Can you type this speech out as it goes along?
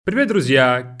Привет,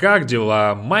 друзья! Как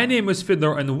дела? My name is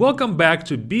Fedor and welcome back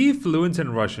to Be Fluent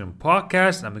in Russian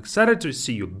podcast. I'm excited to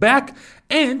see you back,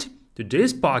 and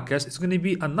today's podcast is going to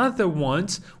be another one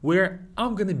where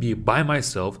I'm going to be by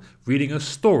myself reading a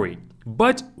story.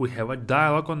 But we have a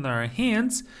dialogue on our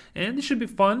hands and it should be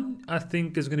fun. I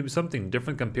think it's going to be something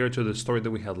different compared to the story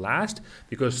that we had last,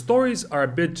 because stories are a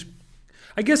bit,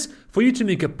 I guess, for you to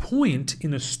make a point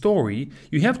in a story,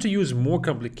 you have to use more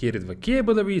complicated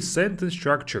vocabulary, sentence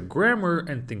structure, grammar,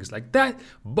 and things like that.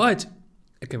 But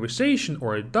a conversation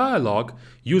or a dialogue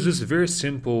uses very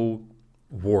simple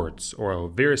words or a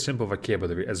very simple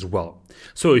vocabulary as well.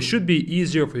 So it should be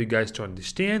easier for you guys to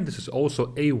understand. This is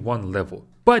also A1 level.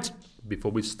 But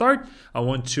before we start, I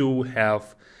want to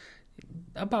have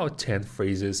about 10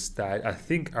 phrases that I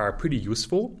think are pretty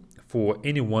useful for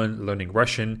anyone learning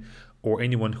Russian or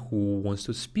anyone who wants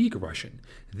to speak Russian.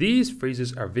 These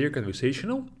phrases are very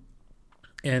conversational,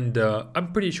 and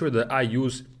I'm pretty sure that I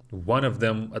use one of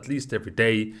them at least every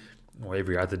day or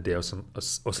every other day or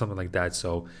something like that,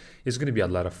 so it's going to be a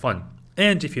lot of fun.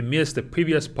 And if you missed the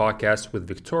previous podcast with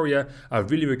Victoria, I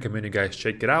really recommend you guys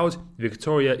check it out.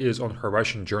 Victoria is on her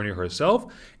Russian journey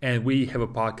herself, and we have a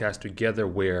podcast together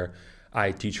where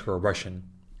I teach her Russian.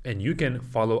 And you can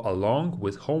follow along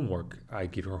with homework. I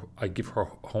give her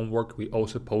homework. We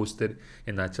also post it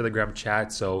in that Telegram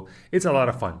chat. So it's a lot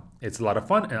of fun. It's a lot of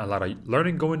fun and a lot of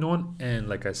learning going on. And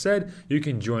like I said, you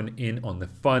can join in on the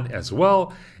fun as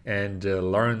well and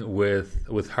learn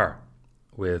with her,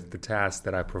 with the tasks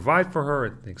that I provide for her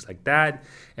and things like that.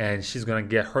 And she's gonna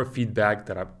get her feedback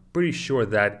that I'm pretty sure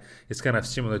that it's kind of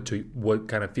similar to what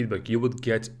kind of feedback you would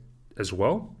get as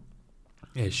well.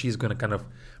 And she's going to kind of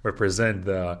represent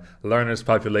the learners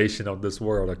population of this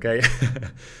world, okay?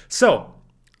 So,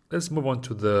 let's move on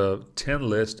to the 10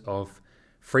 list of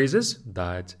phrases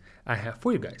that I have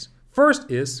for you guys.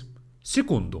 First is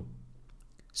секунду.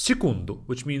 Секунду,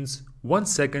 which means 1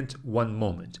 second, 1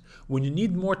 moment. When you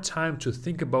need more time to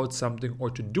think about something or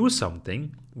to do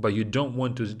something, but you don't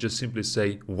want to just simply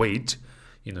say wait,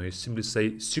 you simply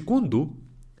say секунду,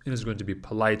 and it's going to be a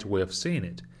polite way of saying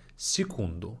it.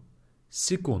 Секунду.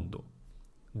 Секунду.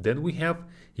 Then we have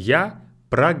я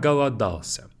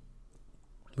проголодался,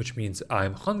 which means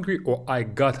I'm hungry or I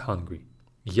got hungry.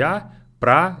 Я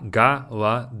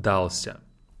проголодался.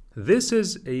 This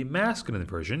is a masculine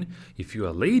version. If you're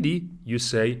a lady, you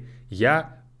say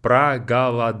я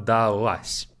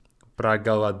проголодалась.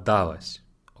 Проголодалась.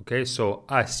 Okay, so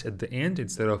ась at the end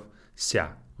instead of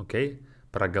ся. Okay,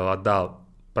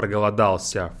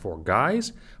 проголодался for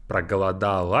guys,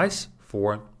 проголодалась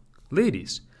for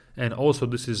ladies. And also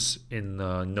this is in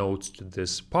notes to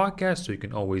this podcast, so you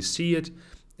can always see it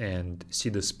and see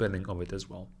the spelling of it as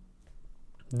well.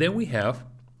 Then we have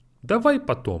давай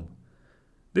потом.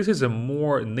 This is a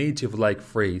more native-like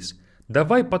phrase.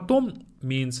 Давай потом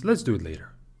means let's do it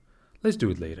later. Let's do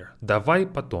it later. Давай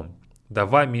потом.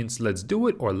 Давай means let's do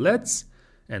it or let's,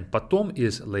 and потом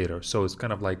is later. So it's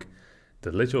kind of like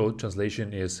the literal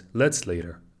translation is let's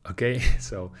later. Okay,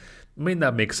 so may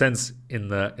not make sense in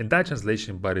that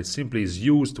translation, but it simply is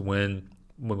used when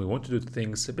we want to do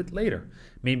things a bit later.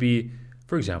 Maybe,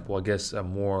 for example, I guess a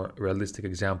more realistic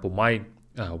example, my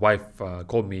wife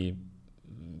called me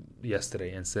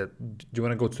yesterday and said, do you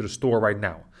want to go to the store right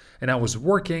now? And I was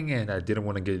working and I didn't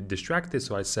want to get distracted,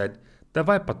 so I said,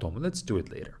 давай потом, let's do it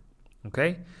later.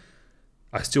 Okay?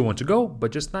 I still want to go,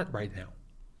 but just not right now.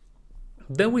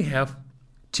 Then we have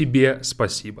тебе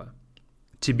спасибо.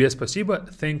 Тебе спасибо,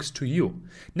 thanks to you.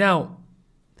 Now,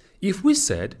 if we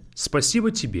said спасибо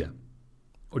тебе,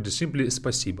 or just simply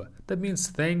спасибо, that means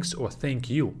thanks or thank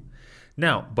you.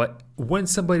 Now, but when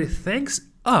somebody thanks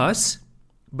us,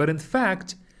 but in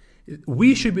fact,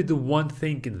 we should be the one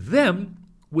thanking them,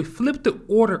 we flip the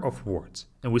order of words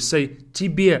and we say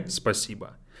тебе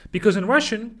спасибо. Because in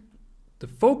Russian, the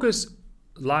focus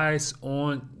lies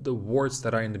on the words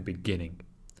that are in the beginning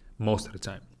most of the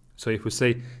time. So if we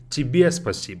say тебе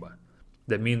спасибо,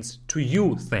 that means to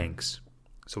you thanks.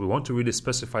 So we want to really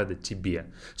specify the тебе.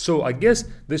 So I guess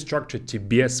this structure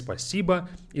тебе спасибо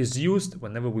is used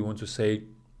whenever we want to say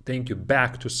thank you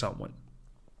back to someone.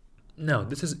 Now,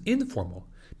 this is informal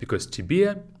because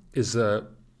тебе is a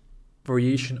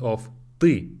variation of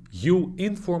ты, you,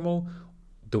 informal,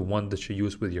 the one that you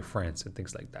use with your friends and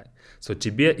things like that. So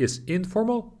тебе is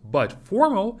informal, but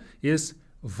formal is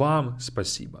вам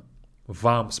спасибо.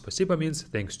 Вам спасибо means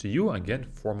thanks to you, again,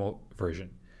 formal version.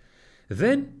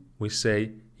 Then we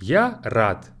say я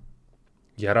рад.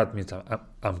 Я рад means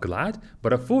I'm glad,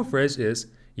 but a full phrase is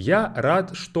я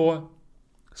рад, что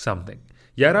something.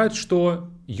 Я рад,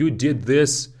 что you did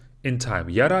this in time.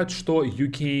 Я рад, что you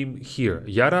came here.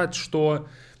 Я рад, что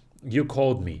you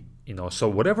called me. So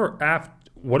whatever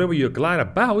you're glad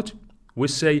about, we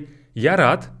say я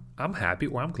рад, I'm happy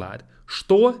or I'm glad.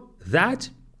 Что, that,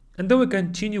 and then we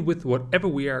continue with whatever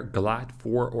we are glad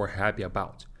for or happy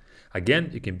about.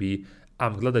 Again, it can be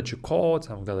I'm glad that you called,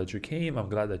 I'm glad that you came, I'm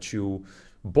glad that you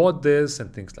bought this,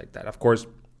 and things like that. Of course,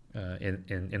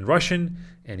 in Russian,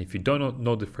 and if you don't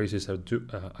know the phrases, I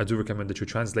do recommend that you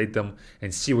translate them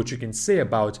and see what you can say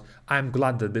about I'm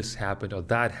glad that this happened or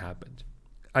that happened.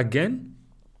 Again,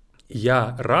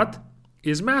 я рад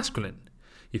is masculine.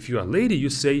 If you're a lady, you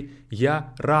say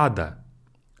я рада.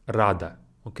 Рада.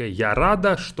 Okay, я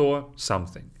рада, что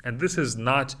something. And this is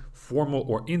not formal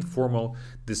or informal.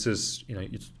 This is, you're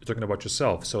talking about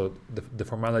yourself. So the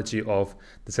formality of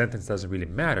the sentence doesn't really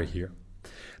matter here.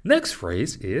 Next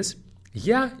phrase is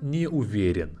я не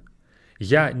уверен.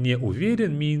 Я не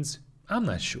уверен means I'm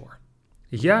not sure.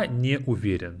 Я не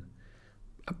уверен.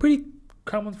 A pretty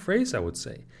common phrase, I would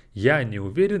say. Я не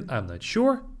уверен, I'm not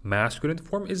sure. Masculine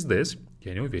form is this.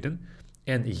 Я не уверен.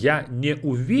 And я не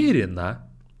уверена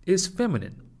is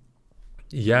feminine.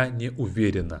 Я не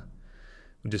уверена.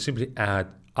 We just simply add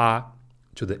a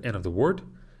to the end of the word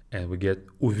and we get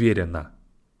уверена.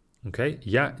 Okay?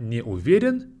 Я не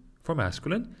уверен for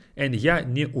masculine and я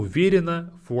не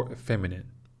уверена for feminine.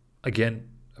 Again,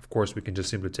 of course, we can just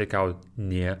simply take out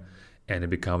не and it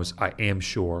becomes I am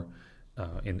sure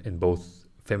in both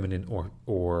feminine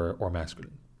or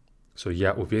masculine. So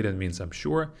я уверен means I'm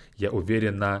sure. Я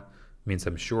уверена means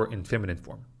I'm sure in feminine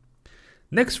form.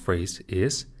 Next phrase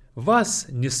is вас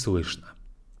не слышно.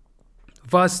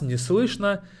 Вас не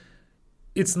слышно,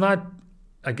 it's not,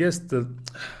 I guess,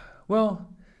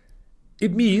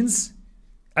 it means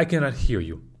I cannot hear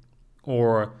you,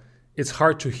 or it's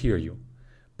hard to hear you.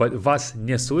 But вас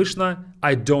не слышно,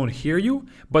 I don't hear you,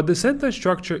 but the sentence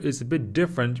structure is a bit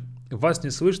different. Вас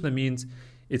не слышно means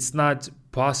it's not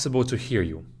possible to hear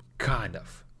you, kind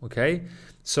of, okay?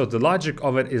 So the logic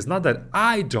of it is not that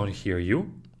I don't hear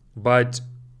you, but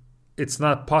it's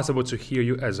not possible to hear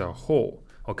you as a whole.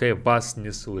 Okay, вас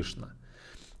не слышно.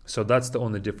 So that's the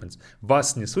only difference.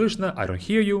 Вас не слышно, I don't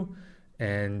hear you.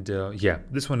 And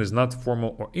this one is not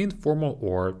formal or informal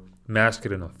or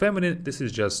masculine or feminine. This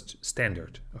is just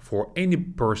standard for any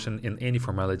person in any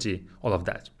formality, all of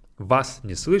that. Вас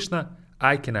не слышно,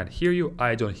 I cannot hear you,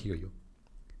 I don't hear you.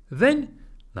 Then,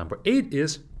 number 8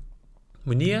 is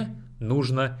мне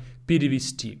нужно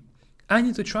перевести. I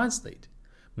need to translate.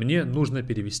 Мне нужно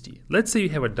перевести. Let's say you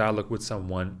have a dialogue with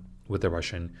someone with a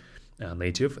Russian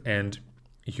native and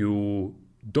you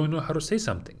don't know how to say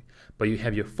something, but you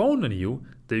have your phone on you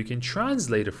that you can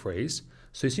translate a phrase.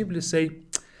 So you simply say,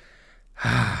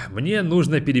 мне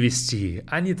нужно перевести.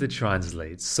 I need to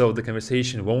translate. So the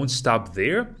conversation won't stop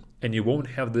there and you won't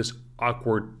have this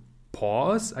awkward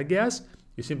pause, I guess.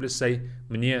 You simply say,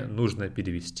 мне нужно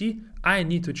перевести. I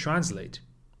need to translate.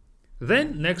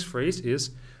 Then next phrase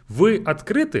is, вы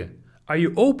открыты? Are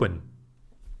you open?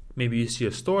 Maybe you see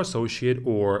a store associate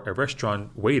or a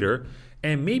restaurant waiter,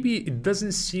 and maybe it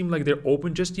doesn't seem like they're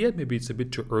open just yet. Maybe it's a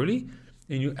bit too early.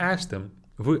 And you ask them,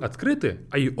 вы открыты?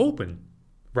 Are you open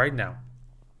right now?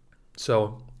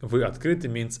 So, вы открыты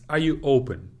means, are you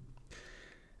open?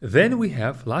 Then we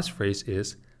have, last phrase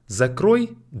is,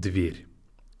 закрой дверь.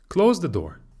 Close the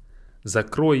door.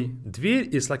 Закрой дверь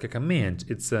is like a command.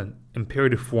 It's an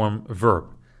imperative form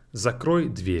verb. Закрой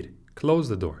дверь. Close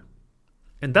the door.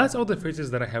 And that's all the phrases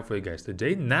that I have for you guys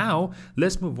today. Now,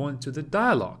 let's move on to the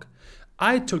dialogue.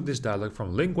 I took this dialogue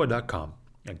from lingua.com.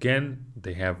 Again,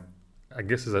 they have, I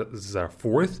guess this is our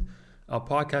fourth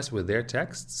podcast with their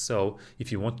texts. So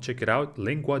if you want to check it out,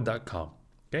 lingua.com.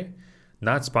 Okay?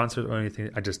 Not sponsored or anything.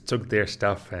 I just took their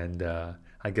stuff and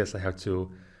I guess I have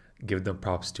to give them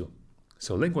props too.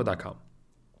 So lingua.com.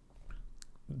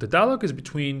 The dialogue is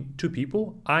between two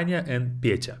people, Anya and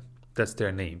Petya. That's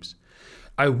their names.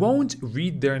 I won't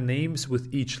read their names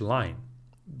with each line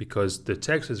because the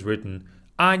text is written,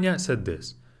 Anya said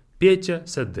this, Petya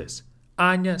said this,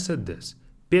 Anya said this,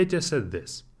 Petya said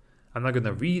this. I'm not going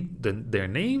to read their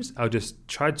names. I'll just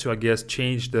try to, I guess,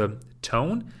 change the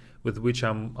tone with which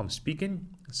I'm speaking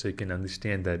so you can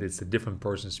understand that it's a different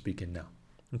person speaking now.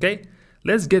 Okay?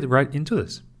 Let's get right into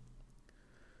this.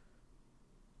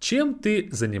 Чем ты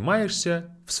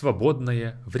занимаешься в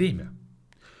свободное время?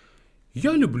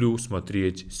 Я люблю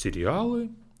смотреть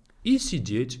сериалы и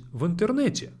сидеть в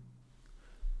интернете.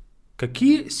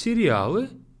 Какие сериалы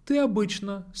ты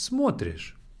обычно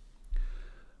смотришь?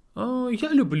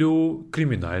 Я люблю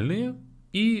криминальные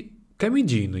и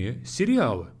комедийные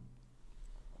сериалы.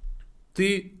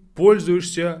 Ты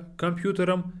пользуешься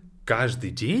компьютером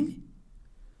каждый день?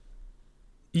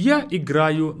 Я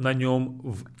играю на нем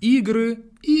в игры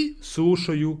и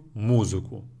слушаю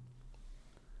музыку.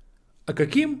 А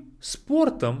каким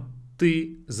спортом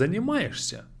ты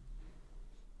занимаешься?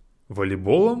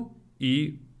 Волейболом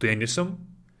и теннисом.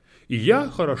 И я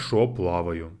хорошо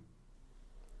плаваю.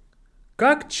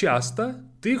 Как часто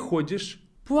ты ходишь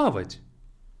плавать?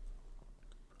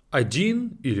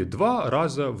 1 или 2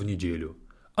 раза в неделю.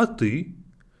 А ты?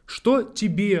 Что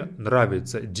тебе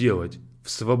нравится делать в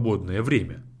свободное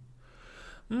время?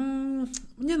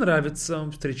 Мне нравится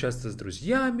встречаться с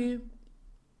друзьями.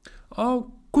 А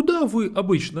куда вы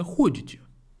обычно ходите?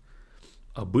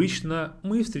 Обычно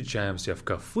мы встречаемся в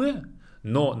кафе,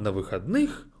 но на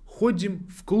выходных ходим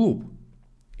в клуб.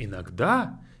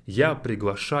 Иногда я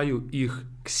приглашаю их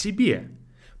к себе,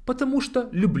 потому что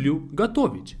люблю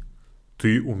готовить.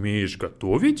 Ты умеешь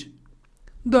готовить?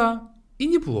 Да, и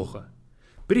неплохо.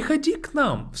 Приходи к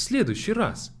нам в следующий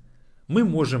раз. Мы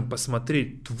можем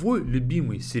посмотреть твой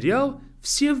любимый сериал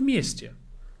все вместе.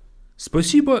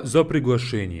 Спасибо за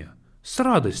приглашение. С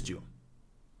радостью.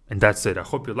 And that's it. I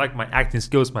hope you like my acting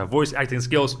skills, my voice acting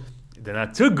skills. They're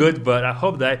not too good, but I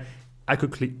hope that I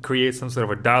could create some sort of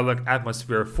a dialogue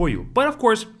atmosphere for you. But of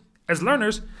course, as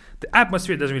learners, the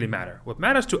atmosphere doesn't really matter. What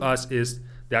matters to us is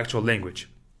the actual language.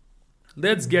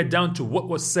 Let's get down to what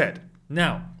was said.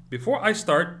 Now, before I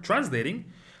start translating,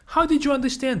 how did you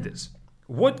understand this?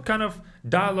 What kind of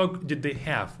dialogue did they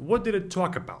have? What did it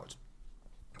talk about?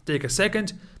 Take a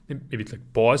second, maybe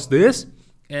like pause this,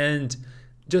 and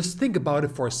just think about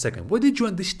it for a second. What did you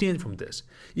understand from this?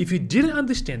 If you didn't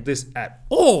understand this at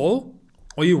all,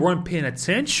 or you weren't paying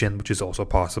attention, which is also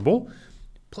possible,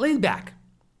 play it back.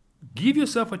 Give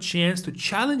yourself a chance to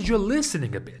challenge your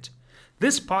listening a bit.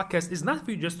 This podcast is not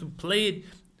for you just to play it,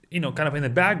 kind of in the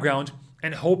background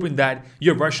and hoping that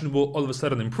your Russian will all of a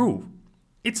sudden improve.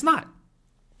 It's not.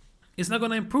 It's not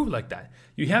going to improve like that.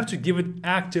 You have to give it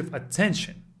active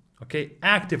attention. Okay?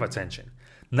 Active attention,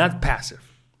 not passive.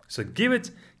 So give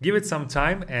it some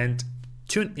time and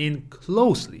tune in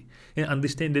closely and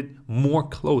understand it more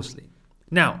closely.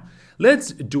 Now,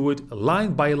 let's do it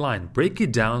line by line. Break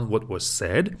it down what was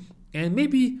said and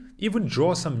maybe even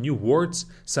draw some new words,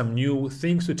 some new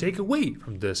things to take away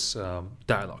from this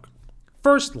dialogue.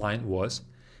 First line was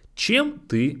 «Чем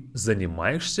ты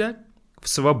занимаешься в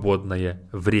свободное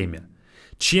время?»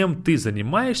 Чем ты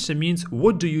занимаешься means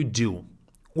what do you do?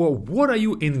 Or what are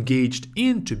you engaged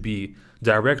in, to be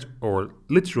direct or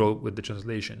literal with the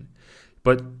translation.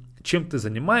 But чем ты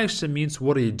занимаешься means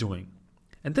what are you doing?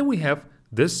 And then we have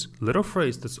this little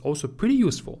phrase that's also pretty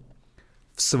useful.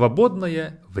 В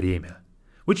свободное время,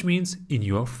 which means in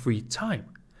your free time.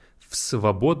 В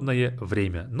свободное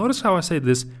время. Notice how I say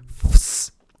this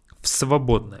в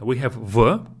свободное. We have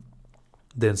в,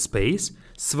 then space,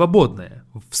 свободное,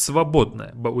 в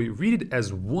свободное. But we read it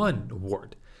as one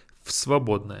word. В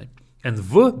свободное. And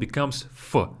в becomes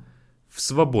в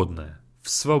свободное, в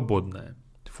свободное,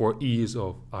 for ease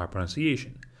of our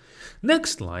pronunciation.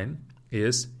 Next line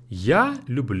is «Я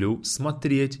люблю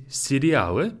смотреть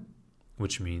сериалы»,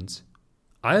 which means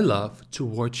I love to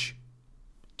watch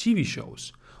TV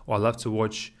shows, or I love to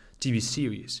watch TV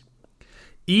series.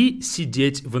 И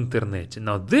сидеть в интернете.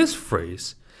 Now this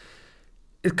phrase,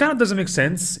 it kind of doesn't make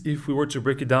sense if we were to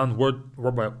break it down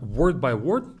word by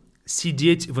word.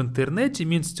 Сидеть в интернете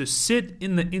means to sit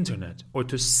in the internet or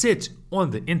to sit on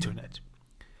the internet.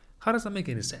 How does that make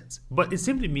any sense? But it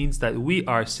simply means that we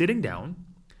are sitting down,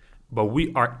 but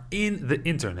we are in the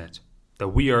internet, that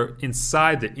we are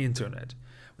inside the internet,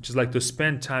 which is like to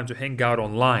spend time to hang out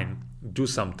online, do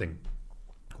something,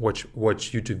 watch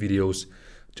YouTube videos,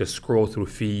 just scroll through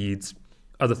feeds,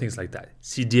 other things like that.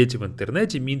 Сидеть в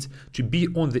интернете means to be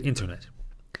on the internet.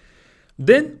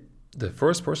 Then the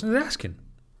first person is asking,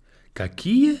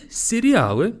 какие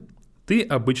сериалы ты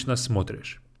обычно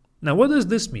смотришь? Now, what does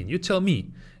this mean? You tell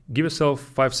me. Give yourself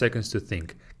 5 seconds to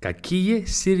think. Какие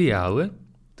сериалы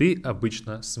ты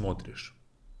обычно смотришь?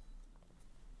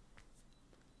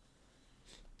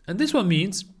 And this one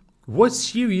means, what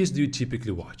series do you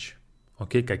typically watch?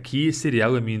 Okay, какие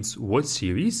сериалы means what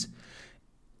series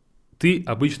ты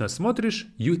обычно смотришь,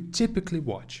 you typically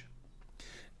watch.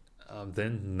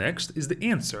 Then next is the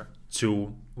answer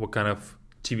to what kind of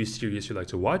TV series you like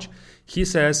to watch. He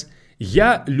says,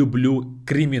 я люблю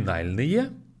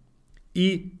криминальные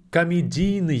и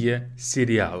комедийные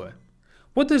сериалы.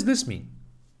 What does this mean?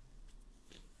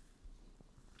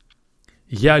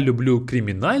 Я люблю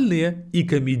криминальные и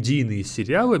комедийные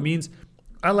сериалы means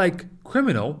I like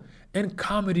criminal and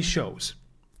comedy shows.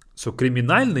 So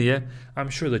криминальные, I'm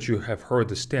sure that you have heard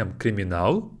the stem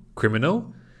criminal,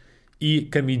 и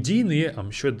комедийные,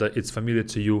 I'm sure that it's familiar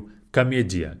to you,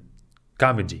 комедия,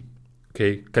 comedy.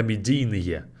 Okay,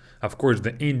 комедийные. Of course,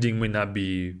 the ending may not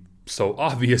be so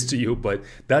obvious to you, but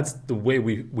that's the way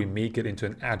we make it into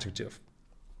an adjective.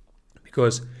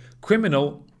 Because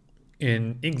criminal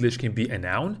in English can be a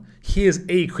noun. He is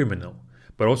a criminal,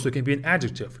 but also it can be an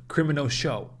adjective, criminal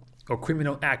show or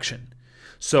criminal action.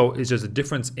 So it's just a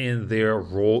difference in their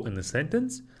role in the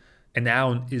sentence. A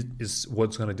noun is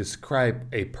what's going to describe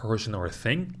a person or a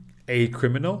thing. A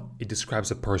criminal, it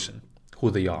describes a person,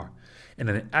 who they are. And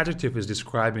an adjective is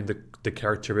describing the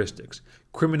characteristics.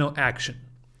 Criminal action.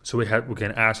 So we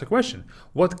can ask a question.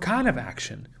 What kind of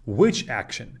action? Which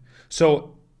action?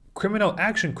 So criminal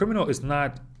action, criminal is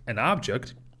not an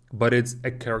object, but it's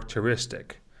a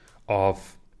characteristic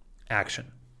of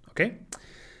action. Okay?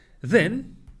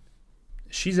 Then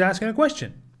she's asking a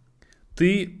question.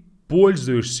 Ты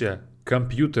пользуешься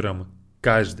компьютером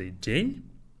каждый день?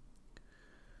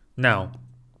 Now,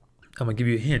 I'm going to give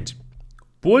you a hint.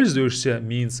 Пользуешься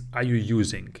means are you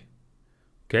using?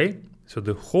 Okay? So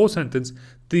the whole sentence,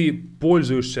 ты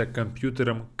пользуешься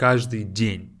компьютером каждый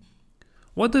день.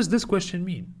 What does this question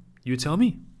mean? You tell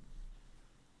me.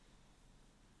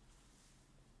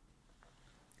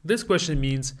 This question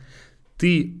means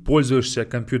ты пользуешься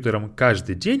компьютером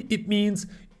каждый день. It means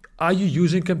are you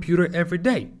using computer every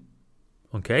day?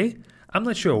 Okay? I'm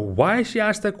not sure why she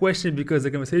asked that question because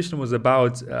the conversation was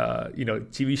about,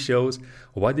 TV shows.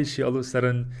 Why did she all of a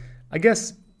sudden, I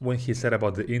guess when he said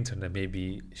about the internet,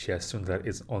 maybe she assumed that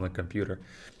it's on a computer.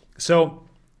 So,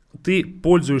 ты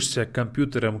пользуешься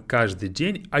компьютером каждый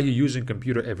день. Are you using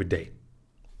computer every day?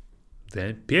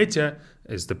 Then Петя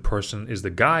is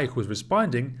the guy who's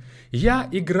responding. Я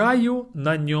играю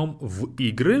на нем в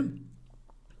игры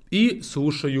и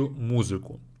слушаю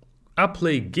музыку. I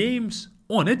play games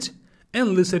on it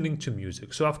and listening to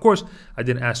music. So, of course, I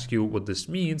didn't ask you what this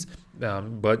means,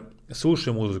 but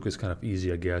слушаю музыку is kind of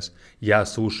easy, I guess. Я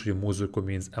слушаю музыку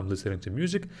means I'm listening to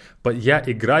music, but я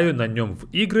играю на нем в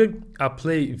игры. I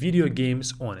play video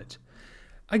games on it.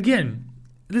 Again,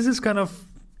 this is kind of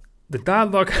the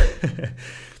dialogue.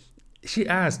 She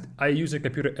asked, I use a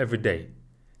computer every day.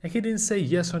 And he didn't say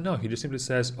yes or no. He just simply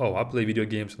says, oh, I play video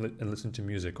games and listen to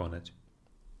music on it.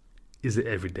 Is it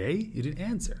every day? You didn't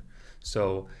answer.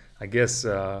 So I guess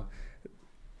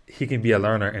he can be a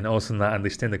learner and also not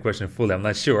understand the question fully. I'm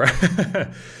not sure.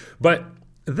 But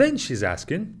then she's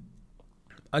asking,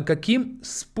 а каким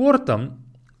спортом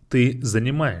ты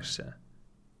занимаешься?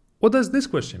 What does this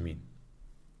question mean?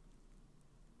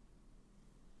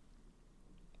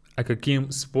 А каким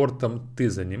спортом ты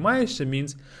занимаешься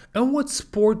means, and what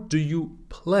sport do you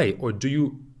play or do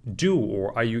you do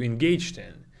or are you engaged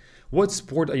in? What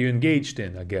sport are you engaged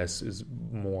in, I guess, is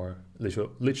more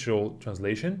literal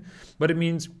translation. But it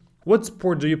means, what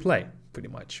sport do you play, pretty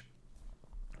much.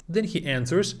 Then he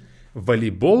answers,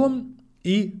 волейболом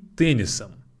и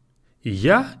теннисом.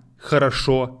 Я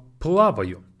хорошо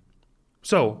плаваю.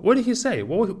 So, what did he say?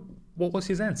 What was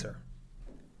his answer?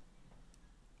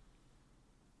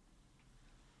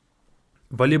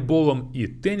 Волейболом и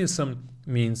теннисом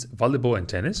means volleyball and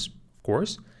tennis, of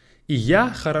course. И я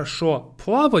хорошо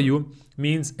плаваю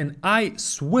means and I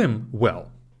swim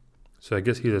well. So I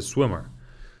guess he's a swimmer.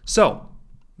 So,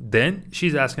 then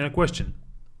she's asking a question.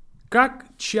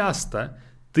 Как часто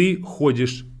ты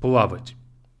ходишь плавать?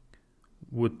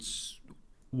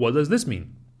 What does this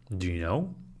mean? Do you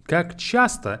know? Как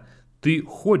часто ты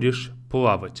ходишь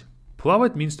плавать?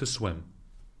 Плавать means to swim.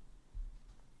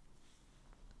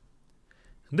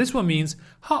 This one means,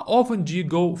 how often do you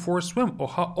go for a swim or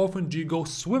how often do you go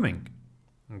swimming?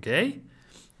 Okay?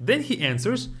 Then he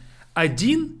answers,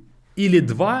 один или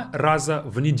два раза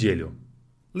в неделю.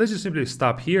 Let's just simply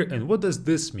stop here. And what does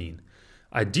this mean?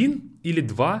 Один или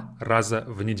два раза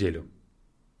в неделю.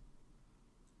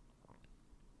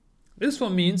 This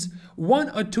one means 1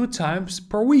 or 2 times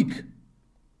per week.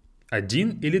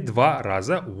 Один или два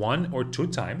раза, 1 or 2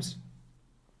 times.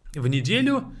 В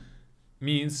неделю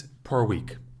means per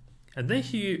week. And then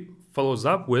he follows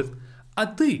up with а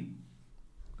ты?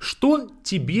 Что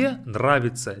тебе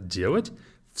нравится делать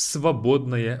в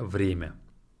свободное время?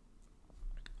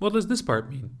 What does this part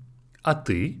mean? А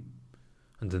ты?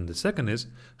 And then the second is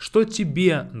что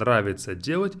тебе нравится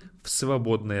делать в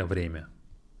свободное время?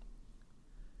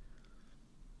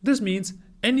 This means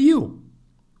and you?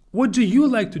 What do you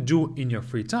like to do in your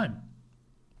free time?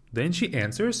 Then she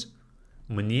answers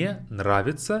мне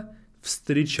нравится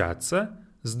встречаться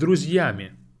с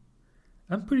друзьями.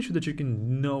 I'm pretty sure that you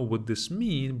can know what this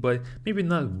means, but maybe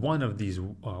not one of these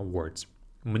words.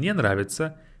 Мне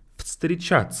нравится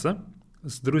встречаться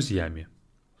с друзьями.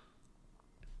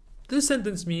 This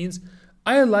sentence means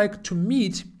I like to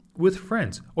meet with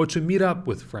friends or to meet up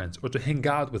with friends or to hang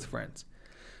out with friends.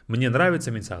 Мне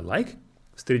нравится means I like.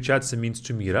 Встречаться means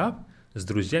to meet up. С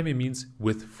друзьями means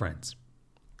with friends.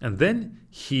 And then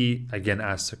he again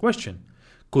asks a question.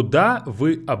 Куда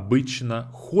вы обычно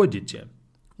ходите?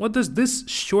 What does this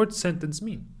short sentence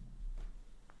mean?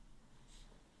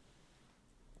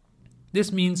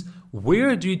 This means,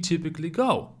 where do you typically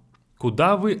go?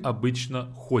 Куда вы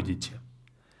обычно ходите?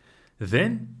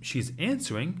 Then she's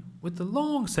answering with a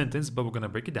long sentence, but we're going to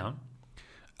break it down.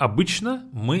 Обычно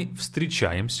мы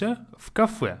встречаемся в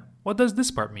кафе. What does this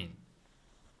part mean?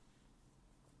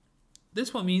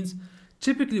 This one means,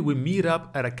 typically we meet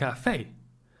up at a cafe.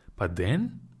 But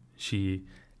then she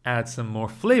adds some more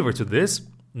flavor to this.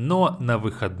 Но на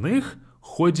выходных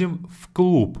ходим в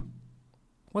клуб.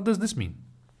 What does this mean?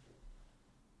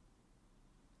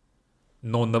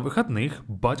 Но на выходных,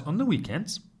 but on the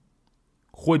weekends,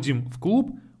 ходим в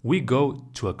клуб, we go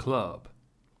to a club.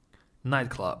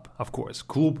 Nightclub, of course.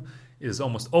 Клуб is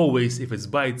almost always, if it's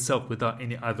by itself without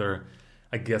any other,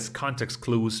 I guess, context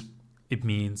clues, it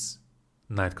means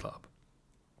nightclub.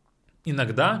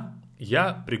 Иногда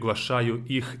я приглашаю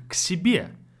их к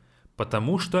себе,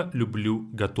 потому что люблю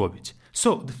готовить.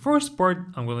 So, the first part,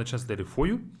 I'm going to translate it for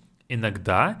you.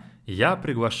 Иногда я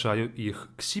приглашаю их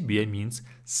к себе means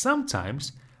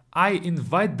sometimes I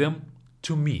invite them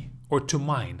to me or to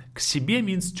mine. К себе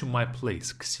means to my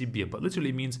place, к себе, but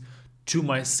literally means to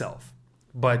myself.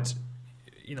 But,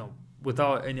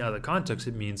 without any other context,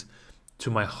 it means to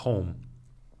my home.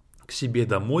 К себе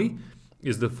домой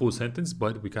is the full sentence,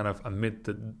 but we kind of omit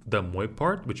the домой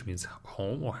part, which means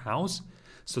home or house.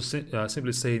 So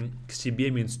simply saying к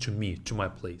себе means to me, to my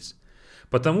place.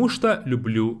 Потому что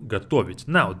люблю готовить.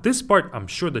 Now, this part, I'm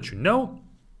sure that you know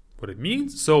what it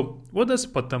means. So, what does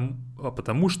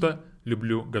потому что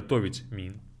люблю готовить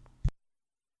mean?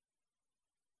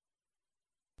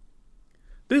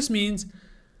 This means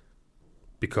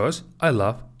because I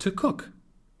love to cook.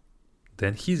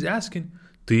 Then he's asking,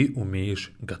 ты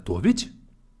умеешь готовить?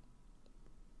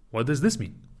 What does this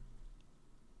mean?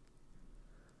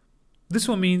 This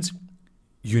one means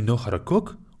you know how to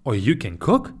cook or you can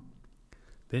cook?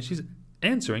 Then she's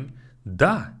answering,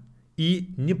 да,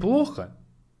 и неплохо.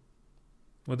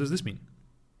 What does this mean?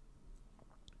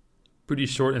 Pretty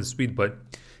short and sweet, but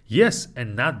yes,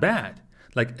 and not bad.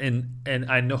 Like, and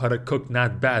I know how to cook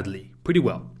not badly. Pretty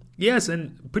well. Yes,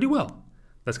 and pretty well.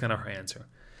 That's kind of her answer.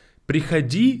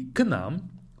 Приходи к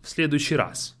нам в следующий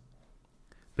раз.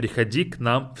 Приходи к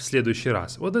нам в следующий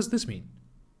раз. What does this mean?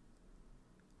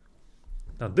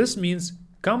 Now, this means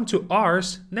come to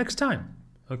ours next time.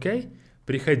 Okay?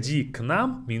 Приходи к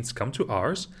нам means come to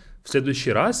ours. В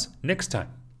следующий раз, next time.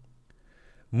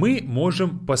 Мы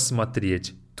можем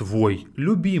посмотреть твой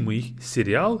любимый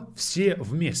сериал все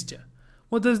вместе.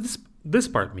 What does this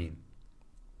part mean?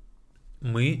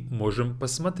 Мы можем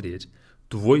посмотреть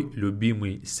твой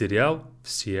любимый сериал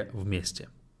все вместе.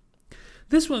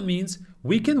 This one means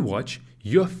we can watch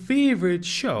your favorite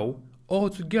show all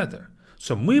together.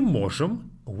 So мы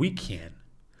можем, we can.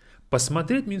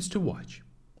 Посмотреть means to watch.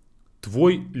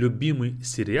 Твой любимый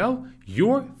сериал,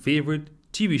 your favorite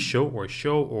TV show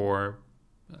or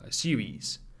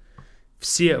series.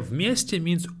 Все вместе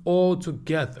means all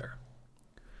together.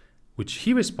 Which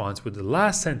he responds with the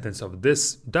last sentence of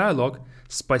this dialogue.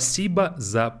 Спасибо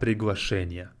за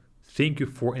приглашение. Thank you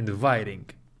for inviting.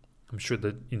 I'm sure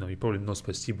that, you probably know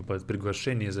спасибо, but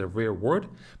приглашение is a rare word.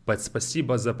 But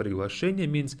спасибо за приглашение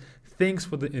means thanks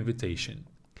for the invitation.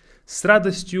 С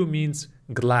радостью means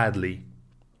gladly.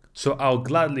 So I'll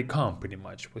gladly come, pretty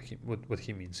much, what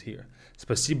he means here.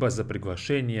 Спасибо за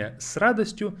приглашение. С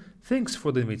радостью, thanks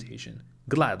for the invitation.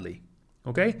 Gladly.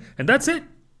 Okay? And that's it.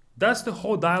 That's the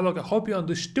whole dialogue. I hope you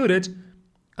understood it.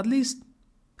 At least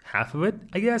half of it,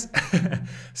 I guess.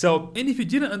 So, and if you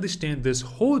didn't understand this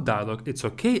whole dialogue, it's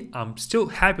okay. I'm still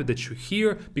happy that you're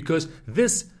here because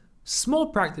this small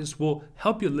practice will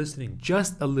help your listening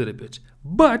just a little bit.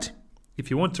 But if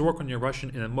you want to work on your Russian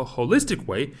in a more holistic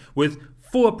way, with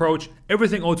full approach,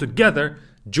 everything all together,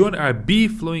 join our Be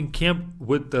Fluent Camp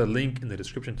with the link in the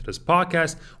description to this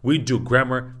podcast. We do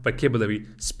grammar, vocabulary,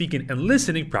 speaking, and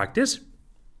listening practice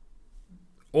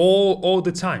all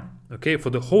the time. Okay, for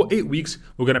the whole 8 weeks,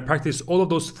 we're going to practice all of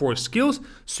those 4 skills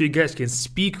so you guys can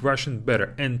speak Russian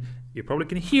better. And you probably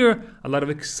can hear a lot of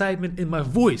excitement in my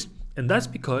voice. And that's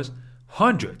because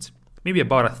hundreds, maybe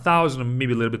about 1,000 or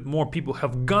maybe a little bit more people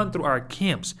have gone through our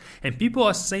camps. And people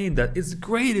are saying that it's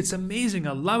great, it's amazing,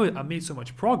 I love it, I made so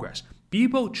much progress.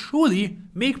 People truly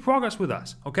make progress with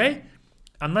us, okay?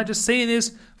 I'm not just saying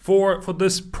this for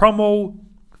this promo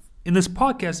in this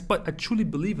podcast, but I truly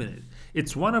believe in it.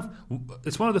 It's one of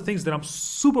the things that I'm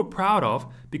super proud of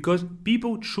because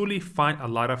people truly find a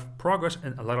lot of progress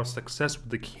and a lot of success with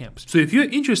the camps. So if you're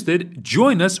interested,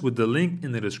 join us with the link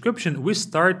in the description. We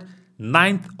start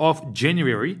 9th of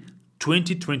January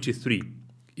 2023.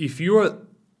 If you're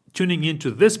tuning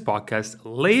into this podcast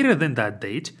later than that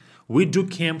date, we do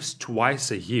camps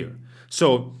twice a year.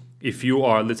 So if you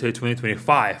are, let's say,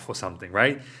 2025 or something,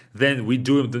 right? Then we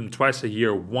do them twice a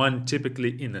year, one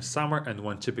typically in the summer and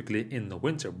one typically in the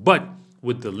winter. But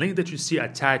with the link that you see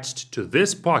attached to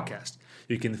this podcast,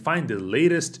 you can find the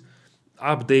latest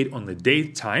update on the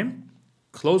date time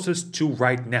closest to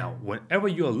right now. Whenever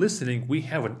you're listening, we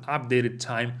have an updated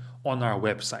time on our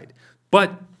website.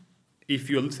 But if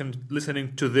you're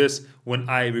listening to this when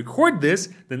I record this,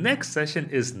 the next session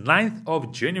is 9th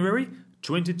of January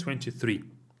 2023.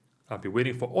 I'll be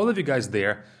waiting for all of you guys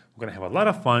there. We're going to have a lot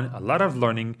of fun, a lot of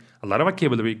learning, a lot of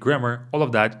vocabulary, grammar, all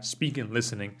of that, speaking,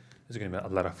 listening. It's going to be a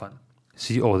lot of fun.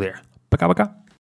 See you all there. Пока-пока.